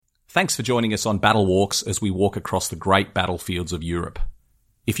Thanks for joining us on Battle Walks as we walk across the great battlefields of Europe.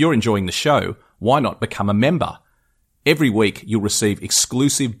 If you're enjoying the show, why not become a member? Every week you'll receive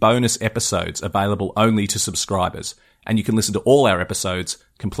exclusive bonus episodes available only to subscribers, and you can listen to all our episodes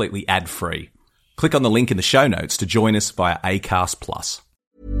completely ad-free. Click on the link in the show notes to join us via Acast+.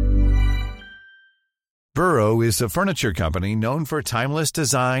 Burrow is a furniture company known for timeless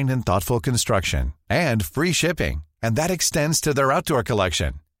design and thoughtful construction, and free shipping, and that extends to their outdoor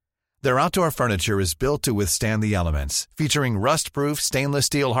collection. Their outdoor furniture is built to withstand the elements, featuring rust-proof stainless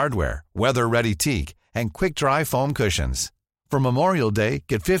steel hardware, weather-ready teak, and quick-dry foam cushions. For Memorial Day,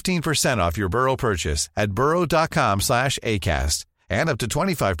 get 15% off your Burrow purchase at burrow.com/ACAST and up to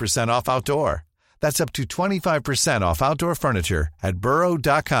 25% off outdoor. That's up to 25% off outdoor furniture at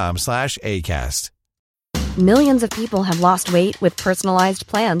burrow.com/ACAST. Millions of people have lost weight with personalized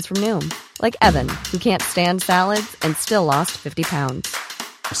plans from Noom, like Evan, who can't stand salads and still lost 50 pounds.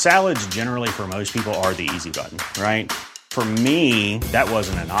 Salads generally for most people are the easy button, right? For me, that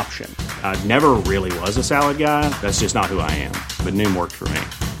wasn't an option. I never really was a salad guy. That's just not who I am. But Noom worked for me.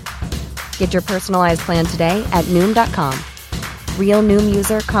 Get your personalized plan today at Noom.com. Real Noom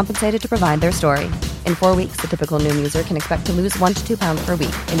user compensated to provide their story. In 4 weeks, the typical Noom user can expect to lose 1 to 2 pounds per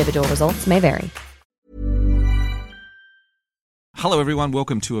week. Individual results may vary. Hello everyone,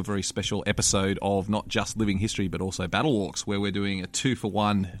 welcome to a very special episode of not just Living History but also Battle Walks, where we're doing a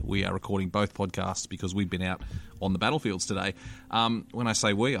 2-for-1. We are recording both podcasts because we've been out on the battlefields today. When I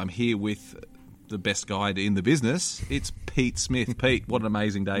say we, I'm here with the best guide in the business. It's Pete Smith. Pete, what an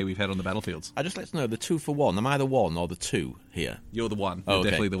amazing day we've had on the battlefields. I just like to know the 2-for-1. Am I the one or the two here? You're the one. Oh, You're okay.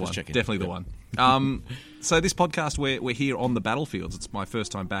 definitely the one. Just checking. Definitely the one. So this podcast, we're here on the battlefields. It's my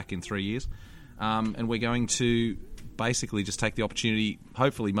first time back in 3 years. And we're going to basically just take the opportunity,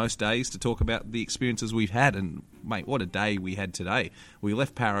 hopefully most days, to talk about the experiences we've had. And mate, what a day we had today. We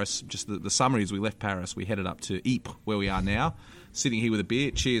left Paris, just the summary is we left Paris, we headed up to Ypres, where we are now, sitting here with a beer.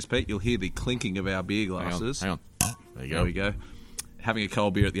 Cheers, Pete. You'll hear the clinking of our beer glasses. Hang on. There you go. There we go. Having a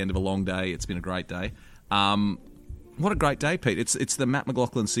cold beer at the end of a long day. It's been a great day. What a great day, Pete. It's the Matt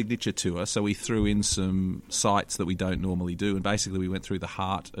McLaughlin signature tour, so we threw in some sites that we don't normally do, and basically we went through the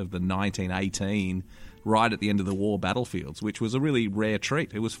heart of the 1918, right at the end of the war battlefields, which was a really rare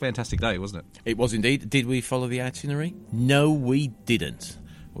treat. It was a fantastic day, wasn't it? It was indeed. Did we follow the itinerary? No, we didn't.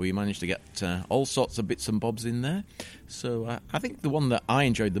 We managed to get all sorts of bits and bobs in there. So I think the one that I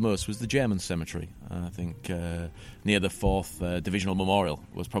enjoyed the most was the German cemetery. I think near the 4th Divisional Memorial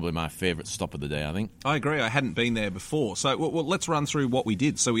was probably my favourite stop of the day, I think. I agree. I hadn't been there before. So well, let's run through what we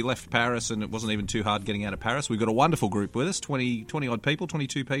did. So we left Paris, and it wasn't even too hard getting out of Paris. We've got a wonderful group with us, 20-odd people,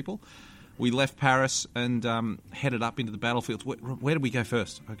 22 people. We left Paris and headed up into the battlefields. Where did we go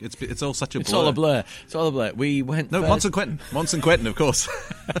first? It's all such a blur. It's all a blur. It's all a blur. We went No, first. Mons and Quentin, of course.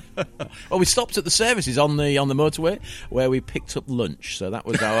 Well, we stopped at the services on the motorway where we picked up lunch. So that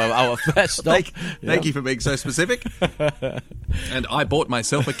was our first stop. Thank you for being so specific. And I bought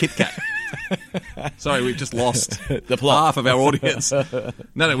myself a Kit Kat. Sorry, we've just lost the plot. Half of our audience.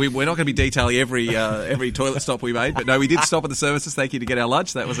 No, we're not going to be detailing every toilet stop we made, but no, we did stop at the services. Thank you to get our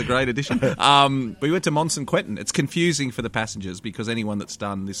lunch. That was a great addition. We went to Mons and Quentin. It's confusing for the passengers because anyone that's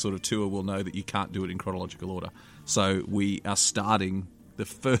done this sort of tour will know that you can't do it in chronological order. So we are starting. The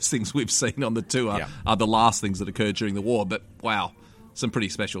first things we've seen on the tour are the last things that occurred during the war. But wow, some pretty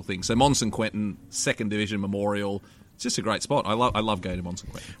special things. So Mons and Quentin, 2nd Division Memorial. It's just a great spot. I love going to Mons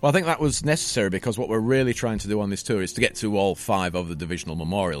and Quentin. Well, I think that was necessary because what we're really trying to do on this tour is to get to all 5 of the divisional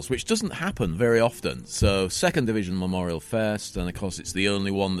memorials, which doesn't happen very often. So 2nd Division Memorial first, and of course it's the only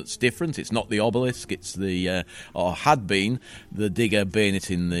one that's different. It's not the obelisk, it's the, or had been, the digger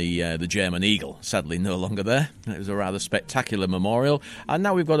bayoneting the German eagle. Sadly no longer there. It was a rather spectacular memorial. And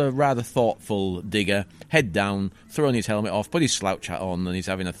now we've got a rather thoughtful digger, head down, throwing his helmet off, put his slouch hat on, and he's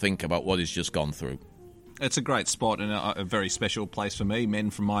having a think about what he's just gone through. It's a great spot and a very special place for me.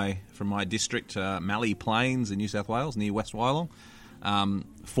 Men from my district, Mallee Plains in New South Wales, near West Wyalong,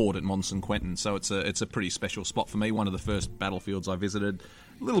 fought at Mons and Quentin. So it's a pretty special spot for me. One of the first battlefields I visited.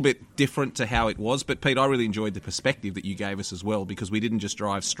 A little bit different to how it was, but Pete, I really enjoyed the perspective that you gave us as well, because we didn't just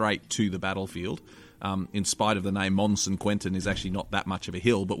drive straight to the battlefield. In spite of the name, Mons and Quentin is actually not that much of a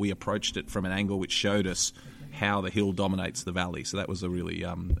hill, but we approached it from an angle which showed us how the hill dominates the valley. So that was a really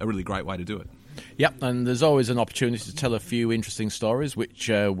great way to do it. Yep, and there's always an opportunity to tell a few interesting stories,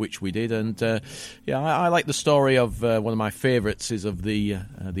 which we did. And I like the story of one of my favourites is of the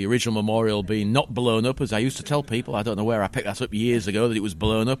original memorial being not blown up, as I used to tell people. I don't know where I picked that up years ago, that it was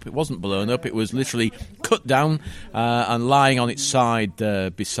blown up. It wasn't blown up. It was literally cut down and lying on its side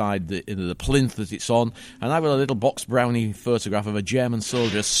beside the plinth that it's on. And I've got a little box brownie photograph of a German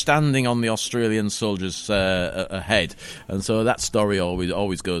soldier standing on the Australian soldier's head. And so that story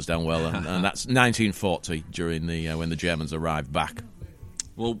always goes down well. And that's 1940 during when the Germans arrived back.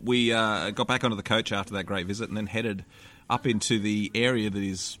 Well, we got back onto the coach after that great visit and then headed up into the area that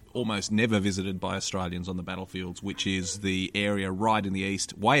is almost never visited by Australians on the battlefields, which is the area right in the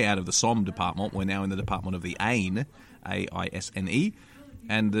east, way out of the Somme department. We're now in the department of the Aisne, A-I-S-N-E.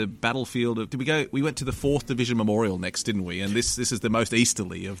 And the battlefield of... We went to the 4th Division Memorial next, didn't we? And this is the most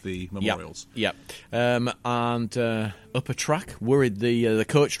easterly of the memorials. Yep. And up a track, worried the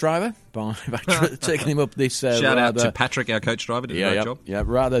coach driver by taking him up this... Shout out to Patrick, our coach driver, did a great job. Yeah,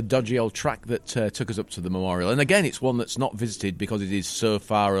 rather dodgy old track that took us up to the memorial. And again, it's one that's not visited because it is so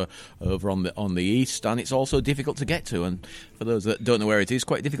far over on the east, and it's also difficult to get to. And for those that don't know where it is,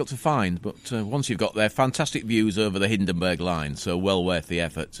 quite difficult to find. But once you've got there, fantastic views over the Hindenburg line, so well worth the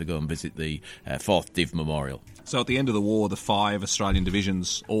effort to go and visit the 4th Div Memorial. So at the end of the war, the 5 Australian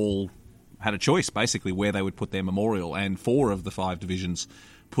divisions all had a choice, basically, where they would put their memorial, and 4 of the 5 divisions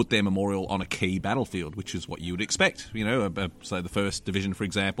put their memorial on a key battlefield, which is what you would expect. You know, so the 1st Division, for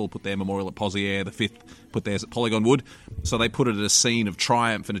example, put their memorial at Pozières, the 5th put theirs at Polygon Wood. So they put it at a scene of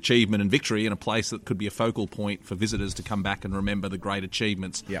triumph and achievement and victory in a place that could be a focal point for visitors to come back and remember the great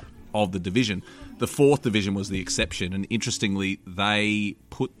achievements of the division. The 4th Division was the exception, and interestingly, they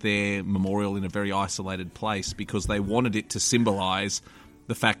put their memorial in a very isolated place because they wanted it to symbolise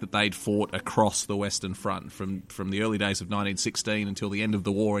the fact that they'd fought across the Western Front from the early days of 1916 until the end of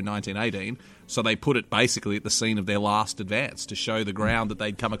the war in 1918. So they put it basically at the scene of their last advance to show the ground that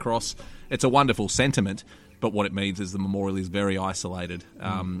they'd come across. It's a wonderful sentiment, but what it means is the memorial is very isolated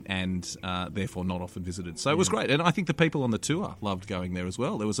and therefore not often visited. So it was great. And I think the people on the tour loved going there as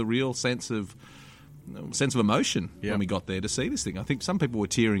well. There was a real sense of emotion when we got there to see this thing. I think some people were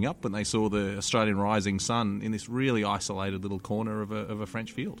tearing up when they saw the Australian rising sun in this really isolated little corner of a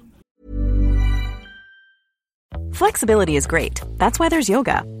French field. Flexibility is great. That's why there's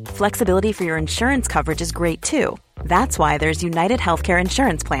yoga. Flexibility for your insurance coverage is great too. That's why there's United Healthcare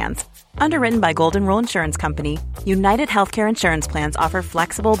Insurance Plans. Underwritten by Golden Rule Insurance Company, United Healthcare Insurance Plans offer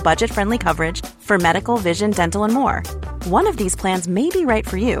flexible, budget-friendly coverage for medical, vision, dental, and more. One of these plans may be right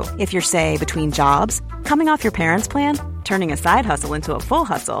for you if you're, say, between jobs, coming off your parents' plan, turning a side hustle into a full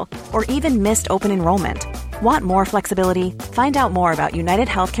hustle, or even missed open enrollment. Want more flexibility? Find out more about United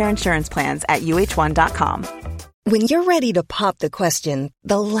Healthcare Insurance Plans at uh1.com. When you're ready to pop the question,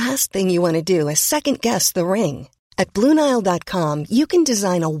 the last thing you want to do is second-guess the ring. At BlueNile.com, you can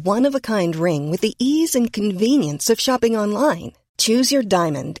design a one-of-a-kind ring with the ease and convenience of shopping online. Choose your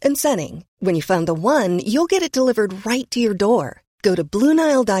diamond and setting. When you find the one, you'll get it delivered right to your door. Go to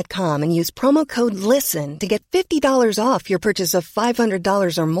BlueNile.com and use promo code LISTEN to get $50 off your purchase of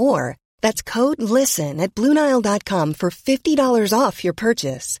 $500 or more. That's code LISTEN at BlueNile.com for $50 off your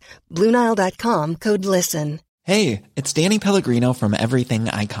purchase. BlueNile.com, code LISTEN. Hey, it's Danny Pellegrino from Everything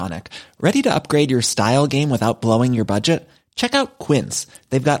Iconic. Ready to upgrade your style game without blowing your budget? Check out Quince.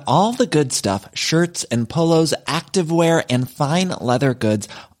 They've got all the good stuff, shirts and polos, activewear, and fine leather goods,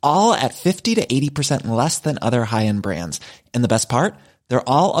 all at 50 to 80% less than other high-end brands. And the best part? They're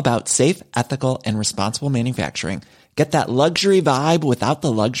all about safe, ethical, and responsible manufacturing. Get that luxury vibe without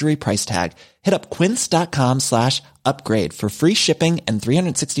the luxury price tag. Hit up quince.com/upgrade for free shipping and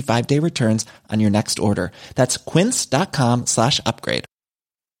 365-day returns on your next order. That's quince.com/upgrade.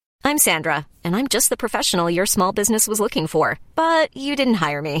 I'm Sandra, and I'm just the professional your small business was looking for. But you didn't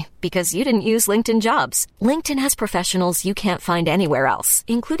hire me because you didn't use LinkedIn Jobs. LinkedIn has professionals you can't find anywhere else,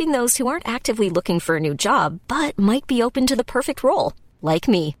 including those who aren't actively looking for a new job, but might be open to the perfect role, like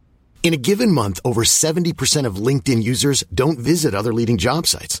me. In a given month, over 70% of LinkedIn users don't visit other leading job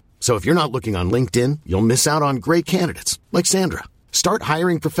sites. So if you're not looking on LinkedIn, you'll miss out on great candidates like Sandra. Start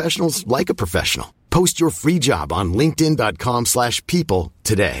hiring professionals like a professional. Post your free job on linkedin.com/people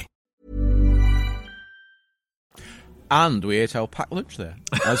today. And we ate our packed lunch there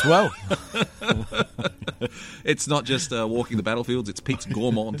as well. It's not just walking the battlefields, it's Pete's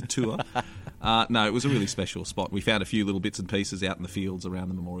Gourmand tour. No, it was a really special spot. We found a few little bits and pieces out in the fields around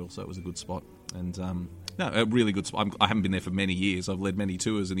the memorial, so it was a good spot. And no, a really good spot. I haven't been there for many years. I've led many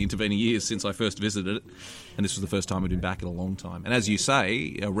tours in the intervening years since I first visited it, and this was the first time I'd been back in a long time. And as you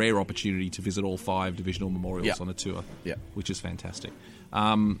say, a rare opportunity to visit all 5 divisional memorials on a tour, which is fantastic.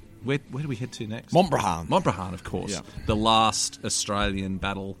 Where do we head to next? Montbrison. Montbrison, of course. Yeah. The last Australian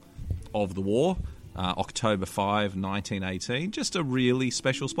battle of the war. October 5, 1918. Just a really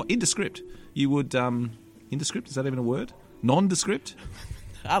special spot. Indescript. You would... indescript, is that even a word? Nondescript?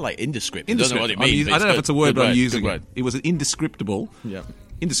 I like indescript. I don't know what it means. I don't know if it's a word, but I'm using it. It was an indescriptible, Yeah.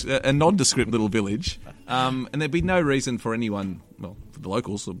 A nondescript little village, and there'd be no reason for anyone, well, for the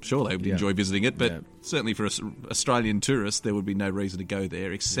locals, I'm sure they would enjoy visiting it, but certainly for Australian tourists, there would be no reason to go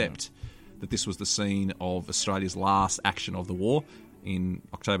there except that this was the scene of Australia's last action of the war in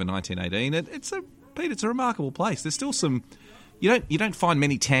October 1918. It's a remarkable place. There's still some... You don't find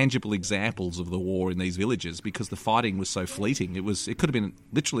many tangible examples of the war in these villages because the fighting was so fleeting. It could have been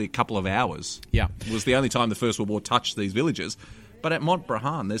literally a couple of hours. Yeah. It was the only time the First World War touched these villages. But at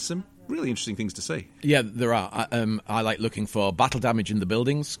Montbrahon, there's some really interesting things to see. Yeah, there are. I like looking for battle damage in the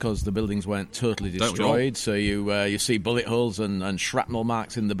buildings because the buildings weren't totally destroyed. So you see bullet holes and shrapnel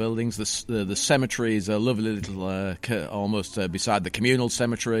marks in the buildings. The cemetery is a lovely little, almost beside the communal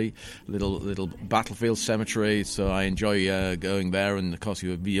cemetery, little battlefield cemetery. So I enjoy going there. And of course,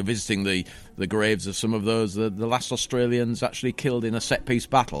 you're visiting the graves of some of those the last Australians actually killed in a set piece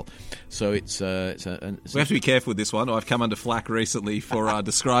battle. So we have to be careful with this one. I've come under flack recently for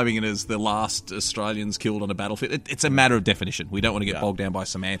describing it as the last Australians killed on a battlefield. It's a matter of definition. We don't want to get bogged down by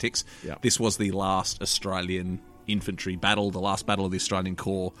semantics. Yeah. This was the last Australian infantry battle, the last battle of the Australian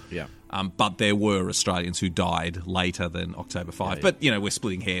Corps. Yeah. But there were Australians who died later than October 5. Yeah. But, we're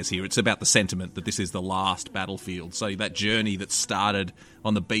splitting hairs here. It's about the sentiment that this is the last battlefield. So that journey that started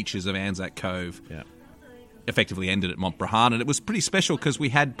on the beaches of Anzac Cove effectively ended at Montbrahon. And it was pretty special because we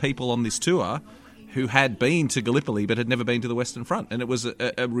had people on this tour who had been to Gallipoli but had never been to the Western Front. And it was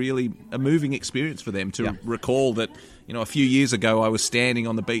a really moving experience for them to recall that, a few years ago I was standing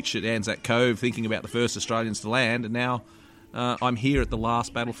on the beach at Anzac Cove thinking about the first Australians to land, and now I'm here at the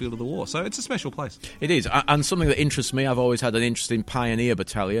last battlefield of the war. So it's a special place. It is. And something that interests me, I've always had an interest in pioneer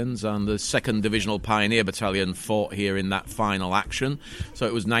battalions, and the 2nd Divisional Pioneer Battalion fought here in that final action. So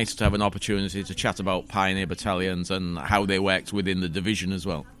it was nice to have an opportunity to chat about pioneer battalions and how they worked within the division as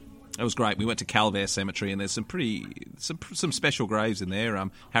well. It was great. We went to Calvert Cemetery, and there's some special graves in there.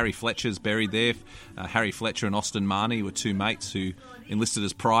 Harry Fletcher's buried there. Harry Fletcher and Austin Marnie were two mates who enlisted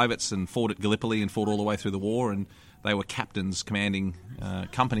as privates and fought at Gallipoli and fought all the way through the war, and they were captains commanding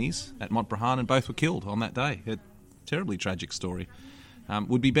companies at Montbrahon, and both were killed on that day. A terribly tragic story.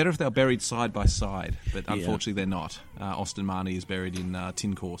 Would be better if they were buried side by side, but unfortunately they're not. Austin Marnie is buried in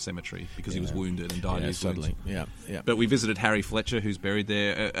Tincourt Cemetery because he was wounded and died of his wounds. Yeah. But we visited Harry Fletcher, who's buried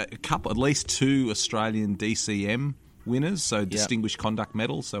there. At least 2 Australian DCM winners, so Distinguished Conduct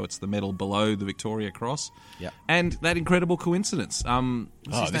Medal, so it's the medal below the Victoria Cross. Yeah. And that incredible coincidence.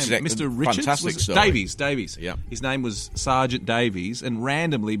 What's his name? Mr. Richards? Fantastic story. Davies. Yeah. His name was Sergeant Davies, and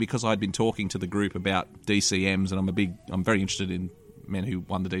randomly, because I'd been talking to the group about DCMs, and I'm very interested in men who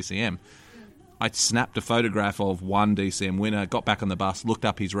won the DCM, I snapped a photograph of one DCM winner, got back on the bus, looked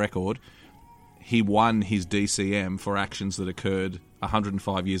up his record. He won his DCM for actions that occurred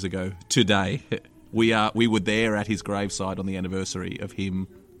 105 years ago today. We were there at his graveside on the anniversary of him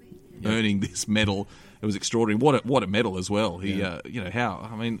earning this medal. It was extraordinary. What a medal as well.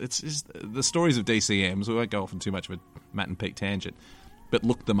 It's the stories of DCMs. We won't go off on too much of a Matt and Pete tangent, but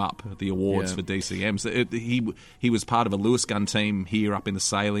look them up, the awards for DCMs. He was part of a Lewis gun team here up in the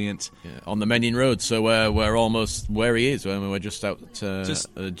salient. Yeah, on the Menin Road, so we're almost where he is. We're just out,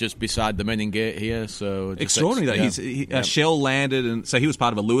 just beside the Menin Gate here. So extraordinary. A shell landed, and so he was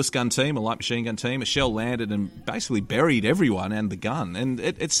part of a Lewis gun team, a light machine gun team. A shell landed and basically buried everyone and the gun. And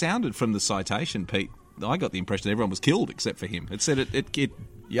it sounded from the citation, Pete, I got the impression that everyone was killed except for him. It said it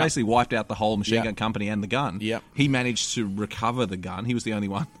basically wiped out the whole machine gun company and the gun. Yep. He managed to recover the gun. He was the only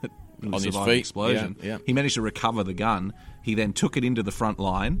one that survived the explosion. Yeah. He managed to recover the gun. He then took it into the front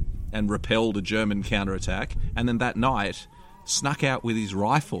line and repelled a German counterattack. And then that night snuck out with his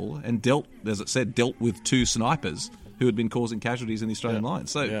rifle and dealt with 2 snipers who had been causing casualties in the Australian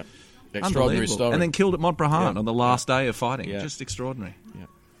lines. So extraordinary story. And then killed at Montbrahon on the last day of fighting. Yeah. Just extraordinary. Yeah.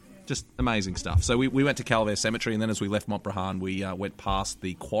 Just amazing stuff. So we went to Calvert Cemetery, and then as we left Montbrahon, we went past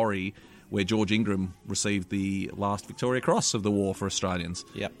the quarry where George Ingram received the last Victoria Cross of the war for Australians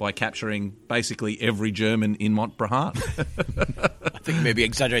by capturing basically every German in Montbrahon. I think maybe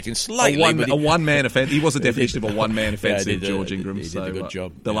exaggerating slightly. A one-man offence. He was a definition of a one-man offensive, George Ingram. He did a good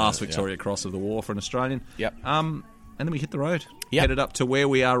job. The last Victoria Cross of the war for an Australian. Yep. And then we hit the road. Headed up to where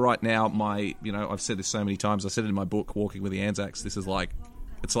we are right now. I've said this so many times. I said it in my book, Walking with the Anzacs. This is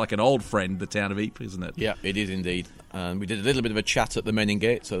it's like an old friend, the town of Ypres, isn't it? Yeah, it is indeed. And we did a little bit of a chat at the Menin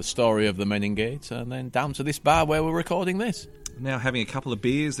Gate, so the story of the Menin Gate, and then down to this bar where we're recording this. Now having a couple of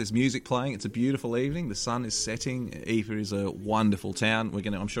beers, there's music playing. It's a beautiful evening. The sun is setting. Ypres is a wonderful town.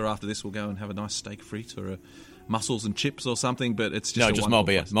 I'm sure after this we'll go and have a nice steak frite or a mussels and chips or something, but it's just just more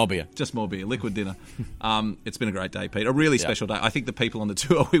beer. Just more beer, liquid dinner. It's been a great day, Pete. A really special day. I think the people on the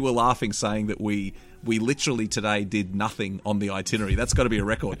tour, we were laughing saying that we literally today did nothing on the itinerary. That's got to be a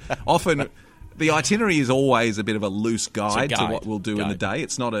record. Often the itinerary is always a bit of a loose guide to what we'll do in the day.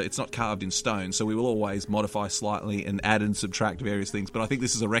 It's not carved in stone, so we will always modify slightly and add and subtract various things. But I think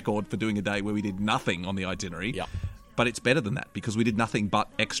this is a record for doing a day where we did nothing on the itinerary. Yep. But it's better than that because we did nothing but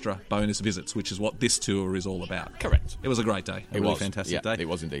extra bonus visits, which is what this tour is all about. Correct. It was a great day. A really fantastic day. It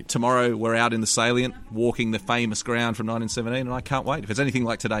was indeed. Tomorrow we're out in the Salient, walking the famous ground from 1917, and I can't wait. If it's anything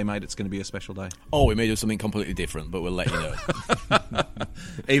like today, mate, it's going to be a special day. Oh, we may do something completely different, but we'll let you know.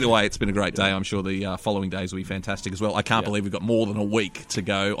 Either way, it's been a great day. I'm sure the following days will be fantastic as well. I can't believe we've got more than a week to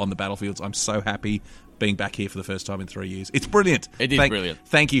go on the battlefields. I'm so happy being back here for the first time in 3 years. It's brilliant. It is brilliant.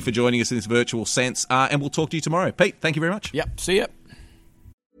 Thank you for joining us in this virtual sense, and we'll talk to you tomorrow. Pete, thank you very much. Yep, see ya.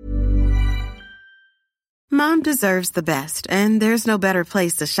 Mom deserves the best, and there's no better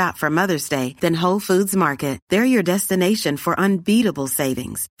place to shop for Mother's Day than Whole Foods Market. They're your destination for unbeatable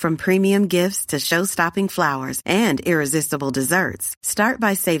savings, from premium gifts to show-stopping flowers and irresistible desserts. Start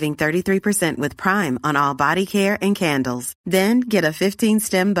by saving 33% with Prime on all body care and candles. Then get a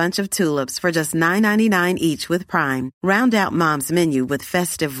 15-stem bunch of tulips for just $9.99 each with Prime. Round out Mom's menu with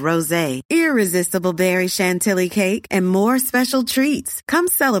festive rosé, irresistible berry chantilly cake, and more special treats. Come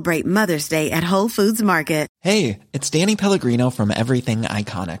celebrate Mother's Day at Whole Foods Market. Hey, it's Danny Pellegrino from Everything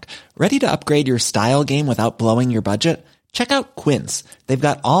Iconic. Ready to upgrade your style game without blowing your budget? Check out Quince. They've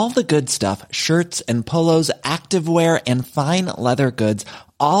got all the good stuff, shirts and polos, activewear, and fine leather goods,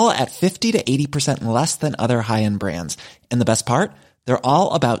 all at 50 to 80% less than other high-end brands. And the best part? They're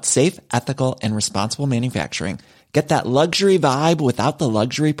all about safe, ethical, and responsible manufacturing. Get that luxury vibe without the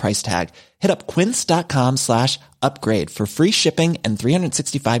luxury price tag. Hit up quince.com/upgrade for free shipping and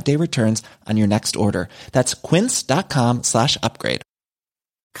 365-day returns on your next order. That's quince.com/upgrade.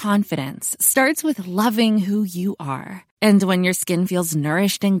 Confidence starts with loving who you are. And when your skin feels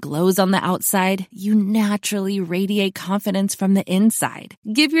nourished and glows on the outside, you naturally radiate confidence from the inside.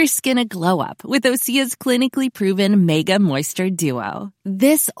 Give your skin a glow up with Osea's clinically proven Mega Moisture Duo.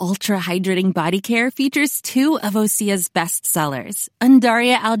 This ultra-hydrating body care features two of Osea's best sellers,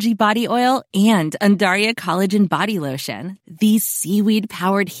 Undaria Algae Body Oil and Undaria Collagen Body Lotion. These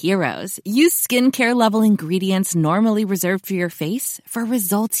seaweed-powered heroes use skincare-level ingredients normally reserved for your face for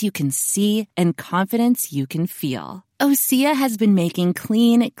results you can see and confidence you can feel. Osea has been making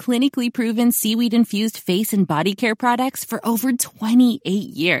clean, clinically proven seaweed-infused face and body care products for over 28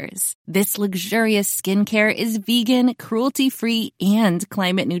 years. This luxurious skincare is vegan, cruelty-free, and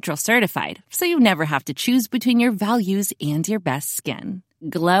climate-neutral certified, so you never have to choose between your values and your best skin.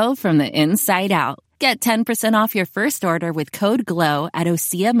 Glow from the inside out. Get 10% off your first order with code GLOW at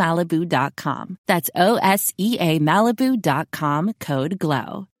OseaMalibu.com. That's OSEA Malibu.com, code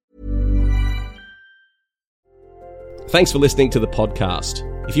GLOW. Thanks for listening to the podcast.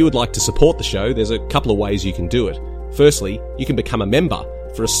 If you would like to support the show, there's a couple of ways you can do it. Firstly, you can become a member.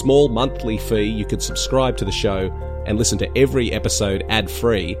 For a small monthly fee, you could subscribe to the show and listen to every episode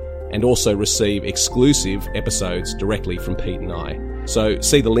ad-free and also receive exclusive episodes directly from Pete and I. So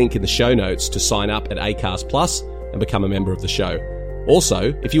see the link in the show notes to sign up at Acast Plus and become a member of the show.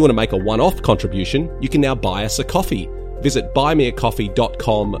 Also, if you want to make a one-off contribution, you can now buy us a coffee. Visit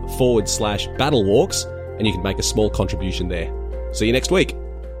buymeacoffee.com/battlewalks and you can make a small contribution there. See you next week.